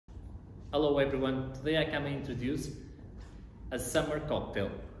Hello everyone, today I come and introduce a summer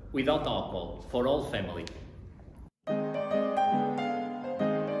cocktail without alcohol for all family.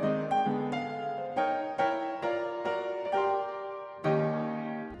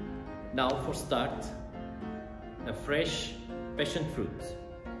 Now for start, a fresh passion fruit.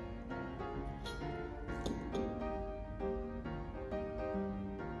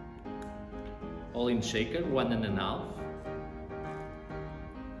 All in shaker, 1.5.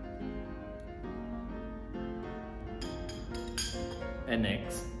 An egg,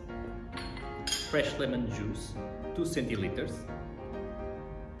 fresh lemon juice, 2 centiliters,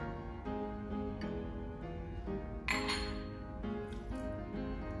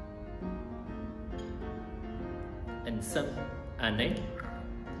 and some honey,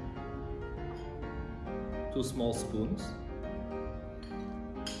 2 small spoons.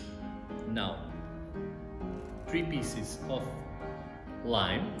 Now 3 pieces of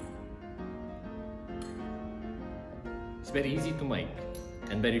lime. It's very easy to make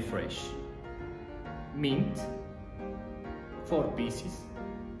and very fresh. Mint, 4 pieces.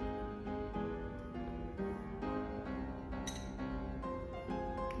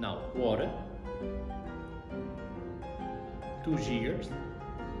 Now water, 2 jiggers.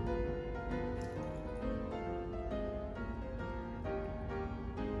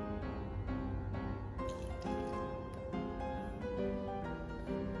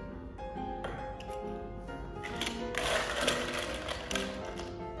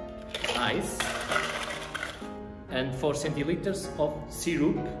 Ice and 4 centiliters of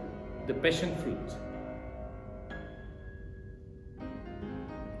syrup, the passion fruit.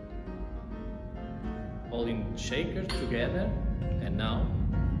 All in shaker together, and now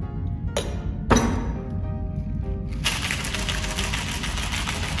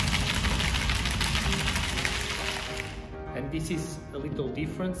and this is a little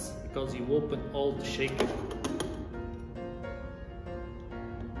difference because you open all the shaker.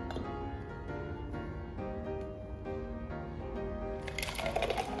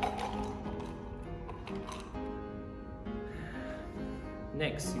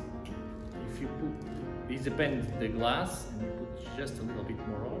 Next, if you put, this depends the glass, and you put just a little bit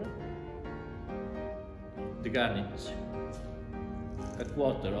more oil. The garnish, a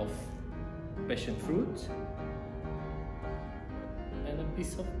quarter of passion fruit and a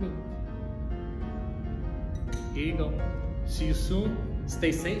piece of meat. Here you go. See you soon,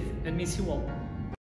 stay safe and miss you all.